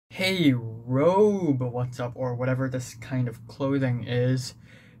Hey robe, what's up, or whatever this kind of clothing is.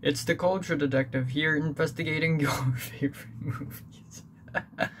 It's the Culture Detective here investigating your favorite movies.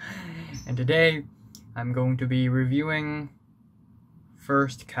 And today, I'm going to be reviewing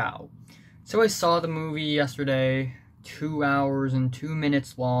First Cow. So I saw the movie yesterday, 2 hours and 2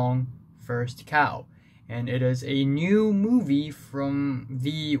 minutes long, First Cow. And it is a new movie from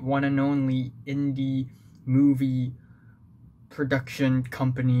the one and only indie movie production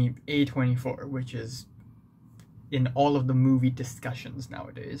company A24, which is in all of the movie discussions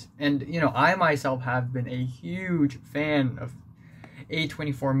nowadays. And I myself have been a huge fan of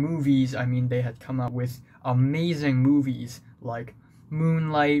A24 movies. I mean, they had come out with amazing movies like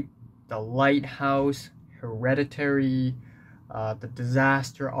Moonlight, The Lighthouse, Hereditary, The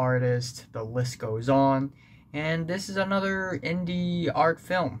Disaster Artist, the list goes on. And this is another indie art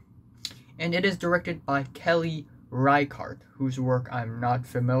film. And it is directed by Kelly Reichardt, whose work I'm not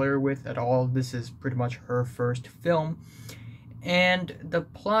familiar with at all. This is pretty much her first film. And the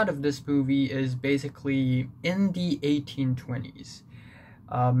plot of this movie is basically in the 1820s.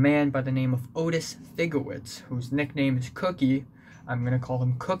 A man by the name of Otis Figowitz, whose nickname is Cookie, I'm gonna call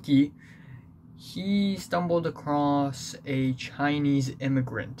him Cookie, he stumbled across a Chinese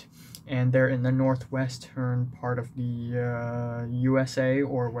immigrant, and they're in the northwestern part of the USA,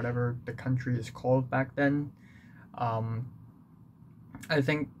 or whatever the country is called back then. I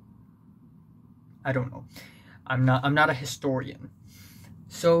don't know. I'm not a historian.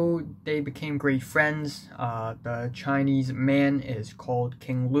 So they became great friends. The Chinese man is called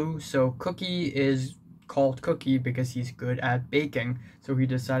King Lu. So Cookie is called Cookie because he's good at baking. So he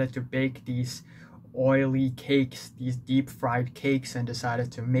decided to bake these oily cakes, these deep fried cakes, and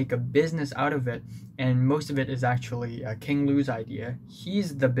decided to make a business out of it. And most of it is actually King Lu's idea.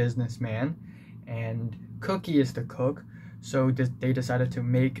 He's the businessman, and Cookie is the cook. So they decided to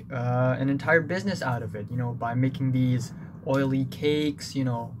make an entire business out of it, by making these oily cakes,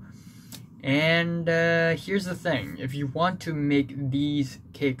 And here's the thing: if you want to make these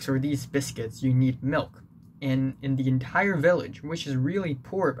cakes or these biscuits, you need milk. And in the entire village, which is really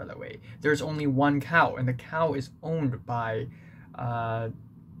poor, by the way, there's only one cow, and the cow is owned by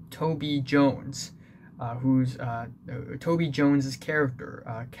Toby Jones, who's Toby Jones's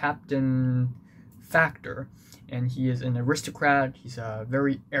character, Captain Factor, and he is an aristocrat. He's a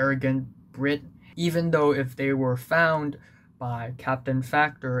very arrogant Brit. Even though if they were found by Captain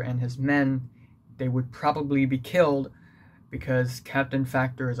Factor and his men, they would probably be killed, because Captain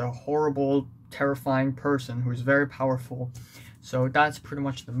Factor is a horrible, terrifying person who's very powerful. So that's pretty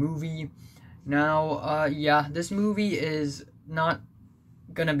much the movie. Now, yeah, this movie is not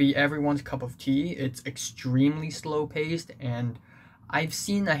gonna be everyone's cup of tea. It's extremely slow-paced, and I've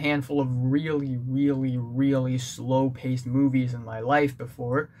seen a handful of really, really, really slow-paced movies in my life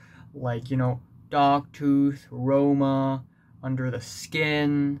before, like, Dogtooth, Roma, Under the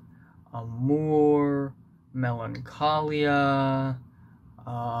Skin, Amour, Melancholia.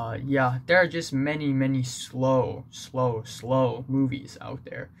 Yeah, there are just many, many slow movies out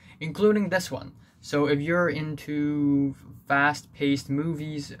there, including this one. So if you're into fast-paced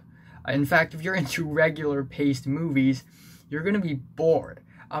movies, in fact, if you're into regular-paced movies, you're going to be bored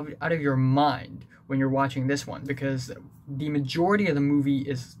out of your mind when you're watching this one, because the majority of the movie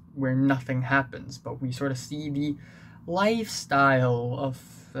is where nothing happens, but we sort of see the lifestyle of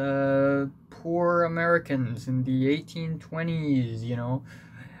poor Americans in the 1820s,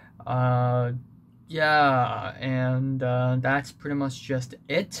 yeah, and that's pretty much just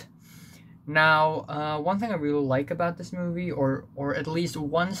it. Now, one thing I really like about this movie, or at least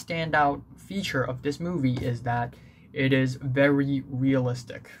one standout feature of this movie, is that it is very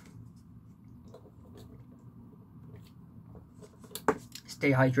realistic.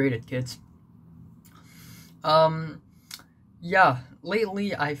 Stay hydrated, kids. Yeah,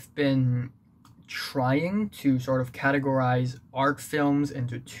 lately I've been trying to sort of categorize art films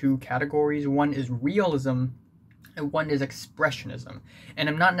into two categories. One is realism, and one is expressionism. And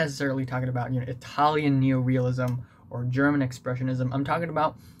I'm not necessarily talking about, Italian neorealism or German expressionism. I'm talking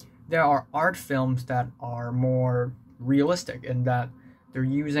about there are art films that are more realistic in that they're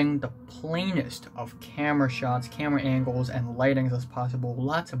using the plainest of camera shots, camera angles, and lightings as possible.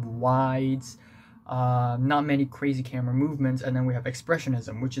 Lots of wides, not many crazy camera movements. And then we have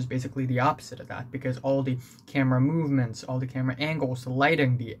expressionism, which is basically the opposite of that, because all the camera movements, all the camera angles, the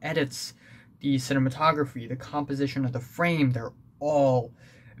lighting, the edits, the cinematography, the composition of the frame, they're all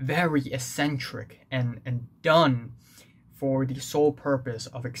very eccentric and done for the sole purpose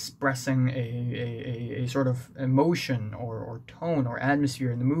of expressing a sort of emotion or tone or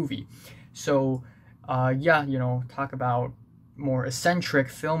atmosphere in the movie. So, yeah, talk about more eccentric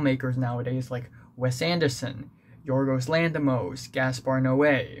filmmakers nowadays, like Wes Anderson, Yorgos Lanthimos, Gaspar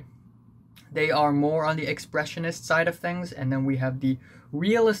Noé. They are more on the expressionist side of things, and then we have the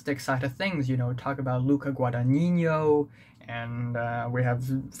realistic side of things, you know, talk about Luca Guadagnino, and we have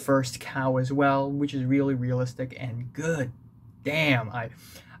First Cow as well, which is really realistic and good. Damn, I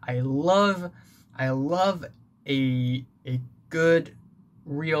love a good,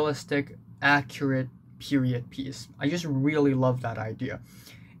 realistic, accurate period piece. I just really love that idea.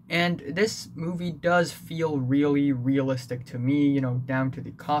 And this movie does feel really realistic to me, you know, down to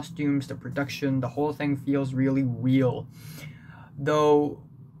the costumes, the production, the whole thing feels really real. Though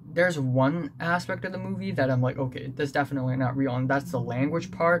there's one aspect of the movie that I'm like, okay, that's definitely not real, and that's the language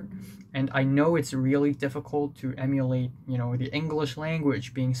part. And I know it's really difficult to emulate, you know, the English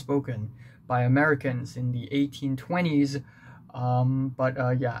language being spoken by Americans in the 1820s.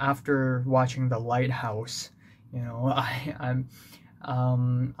 Yeah, after watching The Lighthouse, you know, I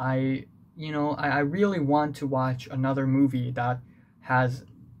really want to watch another movie that has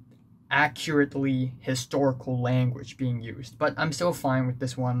accurately historical language being used, but I'm still fine with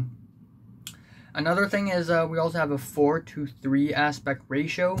this one. Another thing is we also have a 4:3 aspect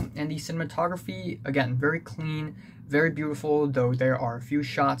ratio, and the cinematography, again, very clean, very beautiful, though there are a few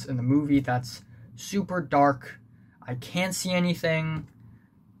shots in the movie that's super dark. I can't see anything.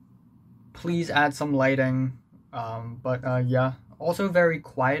 Please add some lighting. Yeah, also very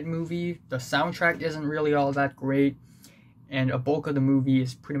quiet movie. The soundtrack isn't really all that great, and a bulk of the movie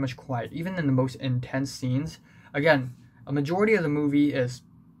is pretty much quiet, even in the most intense scenes. Again, a majority of the movie is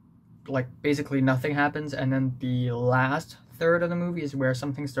like basically nothing happens, and then the last third of the movie is where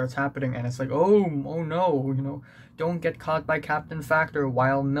something starts happening, and it's like, oh no, you know, don't get caught by Captain Factor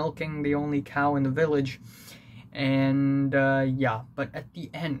while milking the only cow in the village. And yeah, but at the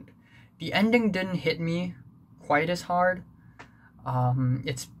end, the ending didn't hit me quite as hard.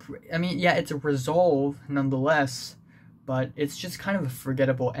 It's a resolve nonetheless, but it's just kind of a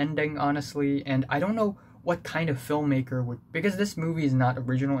forgettable ending, honestly. And I don't know what kind of filmmaker would, because this movie is not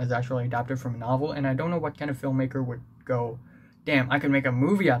original, it's actually adapted from a novel, and I don't know what kind of filmmaker would go, damn, I could make a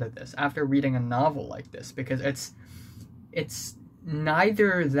movie out of this after reading a novel like this, because it's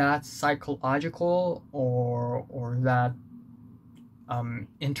neither that psychological or that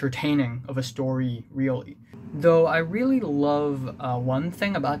entertaining of a story, really. Though I really love one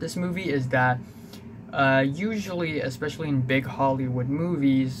thing about this movie is that usually, especially in big Hollywood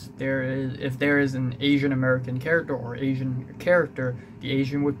movies, if there is an Asian American character or Asian character, the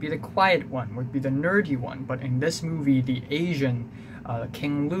Asian would be the quiet one, would be the nerdy one. But in this movie, the Asian,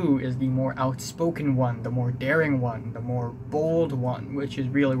 King Lu, is the more outspoken one, the more daring one, the more bold one, which is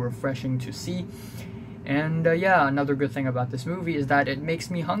really refreshing to see. And yeah, another good thing about this movie is that it makes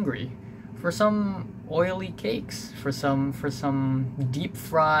me hungry for some oily cakes, for some deep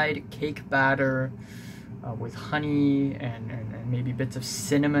fried cake batter with honey and maybe bits of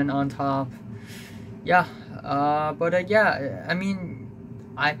cinnamon on top. Yeah, yeah, I mean,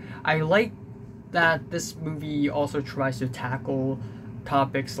 I like that this movie also tries to tackle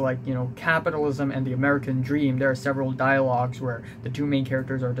topics like, you know, capitalism and the American dream. There are several dialogues where the two main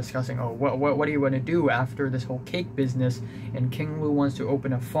characters are discussing, oh, what do you want to do after this whole cake business? And King Lu wants to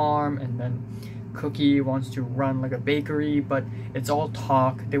open a farm, and then Cookie wants to run like a bakery, but it's all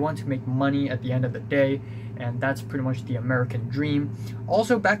talk. They want to make money at the end of the day, and that's pretty much the American dream.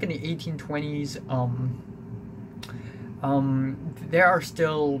 Also, back in the 1820s, there are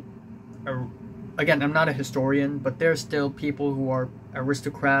still, again, I'm not a historian, but there's still people who are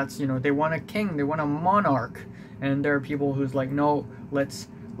aristocrats. You know, they want a king, they want a monarch, and there are people who's like, no, let's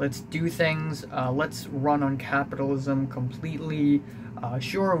do things, let's run on capitalism completely.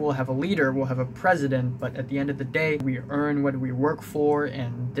 Sure, we'll have a leader, we'll have a president, but at the end of the day, we earn what we work for,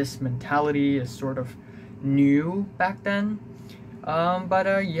 and this mentality is sort of new back then.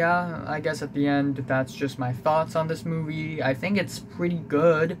 Yeah, I guess at the end, that's just my thoughts on this movie. I think it's pretty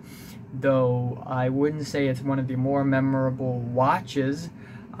good, though I wouldn't say it's one of the more memorable watches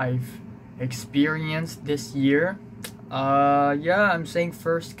I've experienced this year. Yeah, I'm saying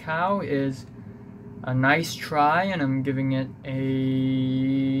First Cow is a nice try, and I'm giving it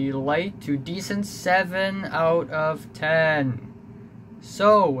a light to decent 7 out of 10.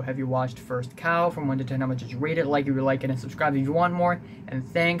 So, have you watched First Cow? From 1 to 10, how much did you rate it? Like if you like it, and subscribe if you want more. And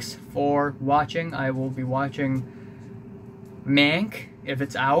thanks for watching. I will be watching Mank if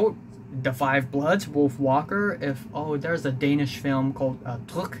it's out, The Five Bloods, Wolf Walker. There's a Danish film called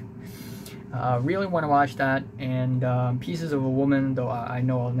Truk. Really want to watch that, and Pieces of a Woman, though I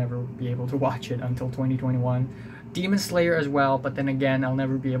know I'll never be able to watch it until 2021. Demon Slayer as well, but then again, I'll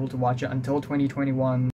never be able to watch it until 2021.